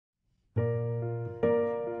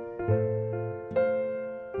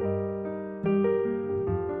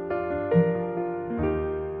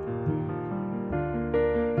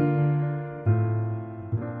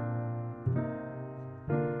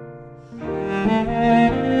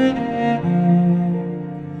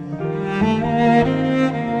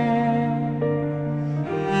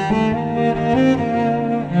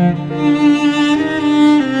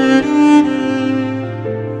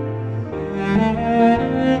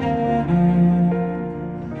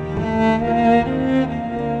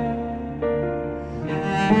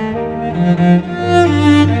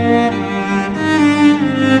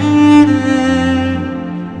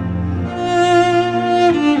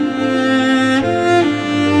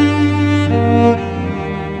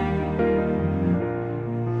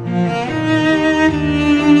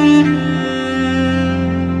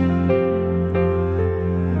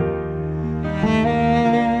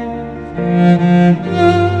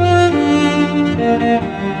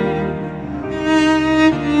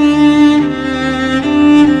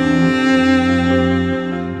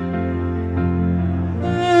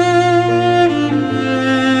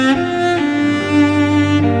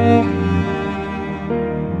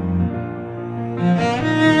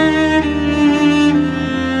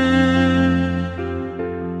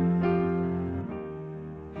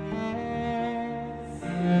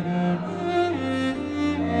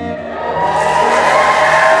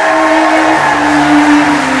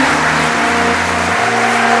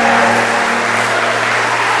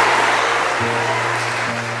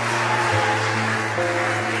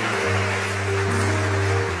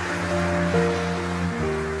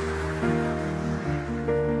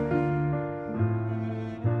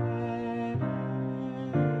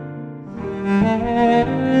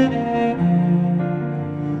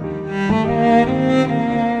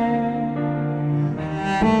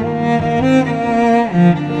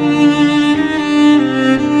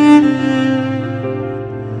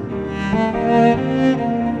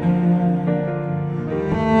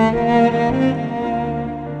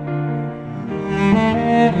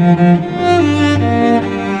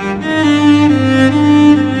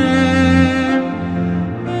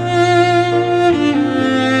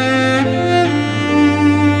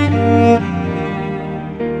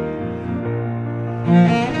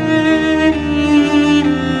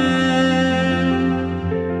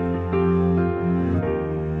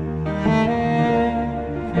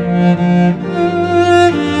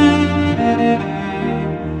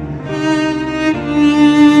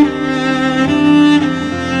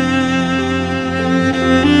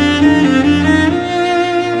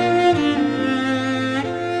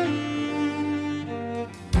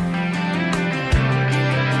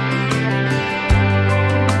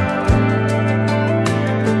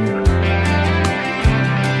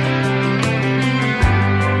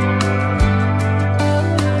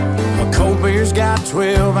Got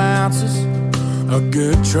 12 ounces. A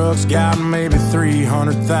good truck's got maybe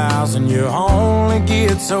 300,000. You only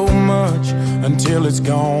get so much until it's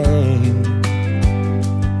gone.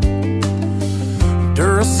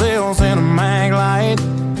 Duracells and a mag light,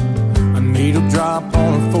 a needle drop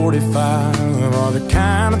on a 45 are the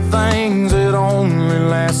kind of things that only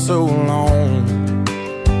last so long.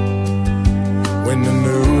 When the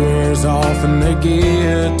new wears off and they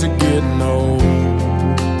get to getting old,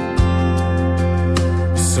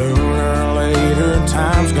 sooner or later,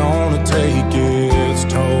 time's gonna take its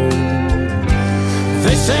toll.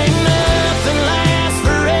 They say nothing lasts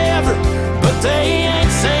forever, but they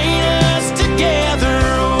ain't seen us together,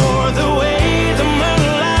 or the way the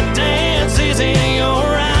moonlight dances in your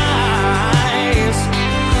eyes.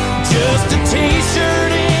 Just a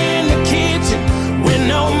t-shirt in the kitchen with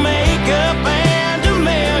no makeup and a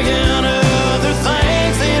million other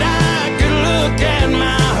things that I could look at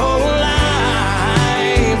my whole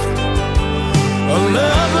life. A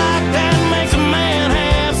love like that makes a man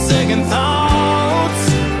have second thoughts.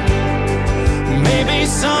 Maybe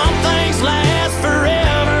some things last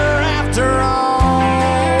forever after all.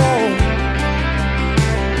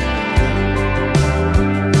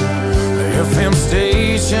 The FM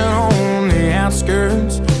station on the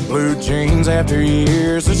outskirts, blue jeans after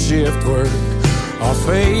years of shift work, are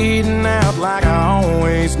fading out like I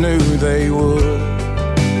always knew they would.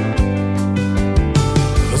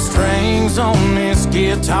 Strings on this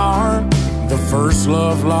guitar, the first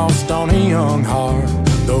love lost on a young heart.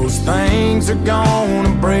 Those things are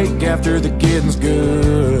gonna break after the getting's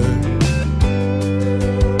good,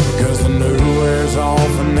 because the new wears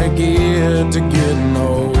off and they get to getting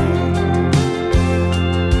old.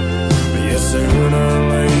 But yeah, sooner or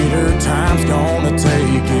later, time's gonna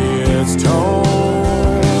take its toll.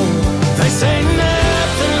 They say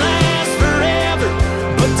nothing lasts forever,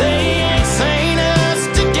 but they ain't seen us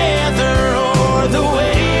together, or the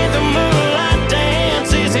way the moonlight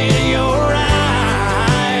dances in your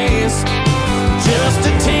eyes. Just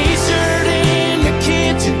a t-shirt in the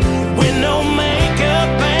kitchen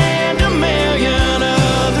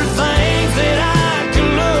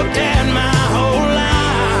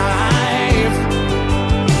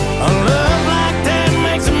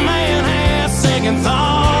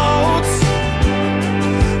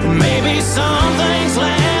things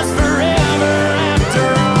last forever after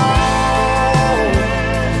all.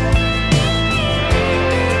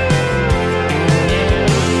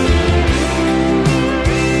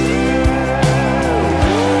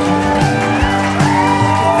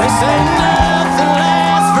 They say nothing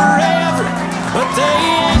lasts forever, but they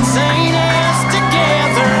ain't seen us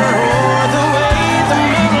together, or the way the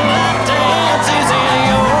moonlight dances in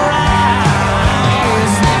your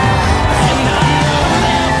eyes. And I know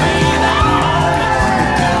there'll be that moment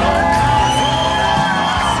gonna come for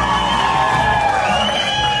us.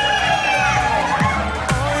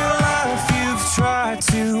 All your life you've tried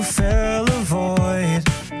to fill a void.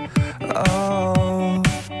 Oh,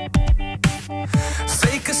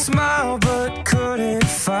 fake a smile but couldn't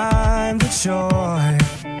find the joy.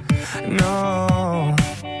 No,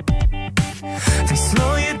 they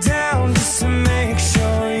slow you down just to make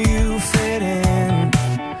sure you fit in.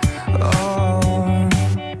 Oh,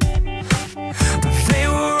 but they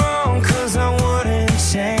were wrong, 'cause I wouldn't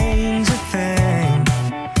change a thing.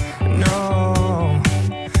 No,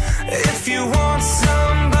 if you want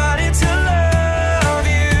somebody to love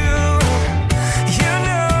you, you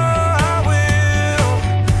know I will.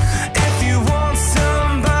 If you want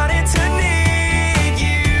somebody to need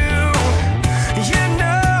you, you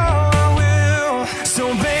know I will. So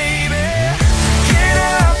baby, get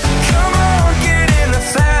up, come on, get in the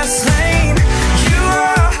fast lane. You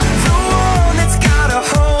are the one that's got a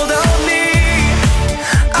hold on me.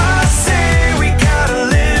 I say we gotta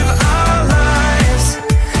live our lives,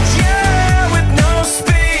 yeah, with no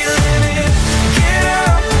speed limit. Get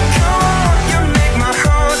up, come on, you make my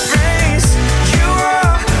heart race. You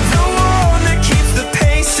are the one that keeps the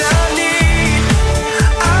pace I need.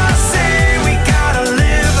 I say we gotta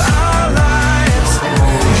live our lives,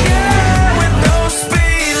 yeah, with no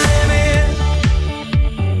speed limit.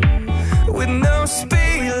 With no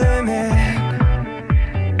speed limit.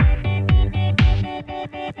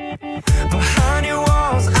 Behind your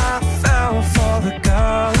walls I fell for the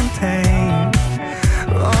growing pain.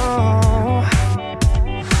 Oh,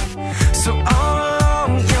 so all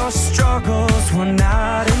along your struggles were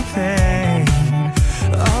not in vain.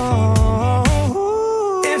 Oh,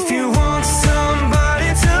 if you want somebody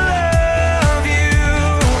to love you,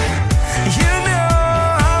 you know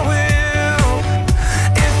I will.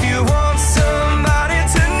 If you want somebody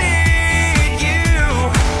to need you,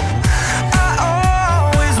 I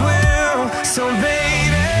always will. So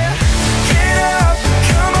baby, get up,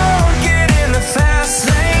 come on, get in the fast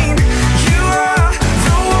lane. You are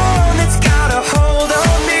the one that's got a hold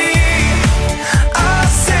on me. I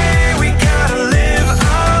say we gotta live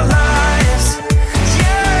our lives,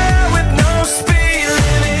 yeah, with no speed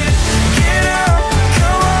limit. Get up,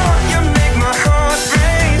 come on, you make my heart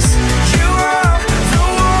race. You are the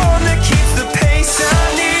one that keeps the pace I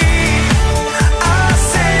need. I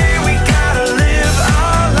say we gotta live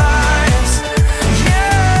our lives,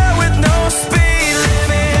 yeah, with no speed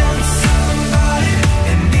limit. Somebody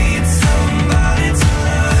and need somebody to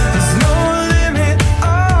love. There's no limit,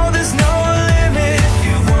 oh, there's no limit. If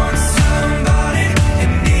you want somebody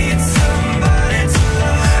and need somebody to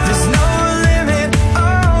love. There's no limit,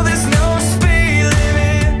 oh, there's no speed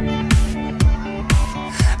limit.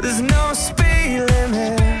 There's no speed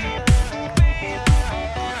limit.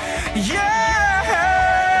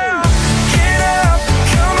 Yeah, get up,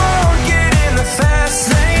 come on, get in the fast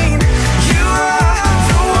lane. You are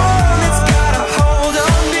the one that's got a hold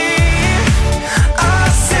on me. I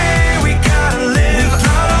say we gotta live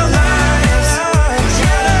our lives,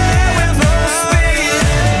 yeah, with no speed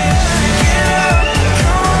limit. Get up,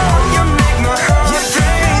 come on, you make my heart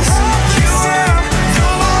race. You are the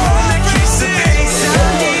one that keeps the pace I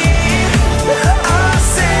need. I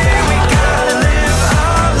say we gotta live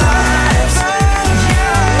our lives,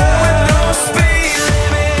 yeah, with no speed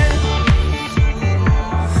limit.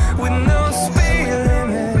 With no speed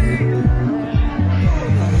limit.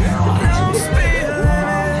 No speed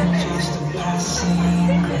limit. Just a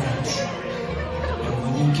passing glance, and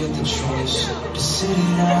when you get the choice to sit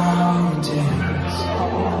it out and dance,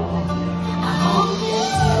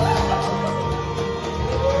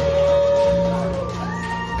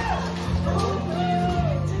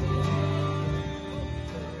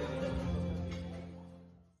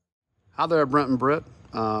 Hi there, Brent and Britt.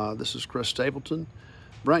 This is Chris Stapleton.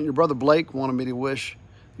 Brent, your brother Blake wanted me to wish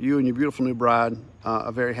you and your beautiful new bride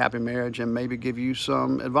a very happy marriage and maybe give you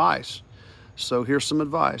some advice. So here's some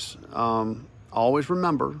advice. Always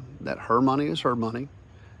remember that her money is her money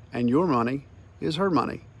and your money is her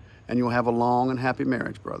money, and you'll have a long and happy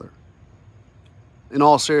marriage, brother. In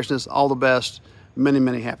all seriousness, all the best. Many,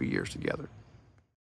 many happy years together.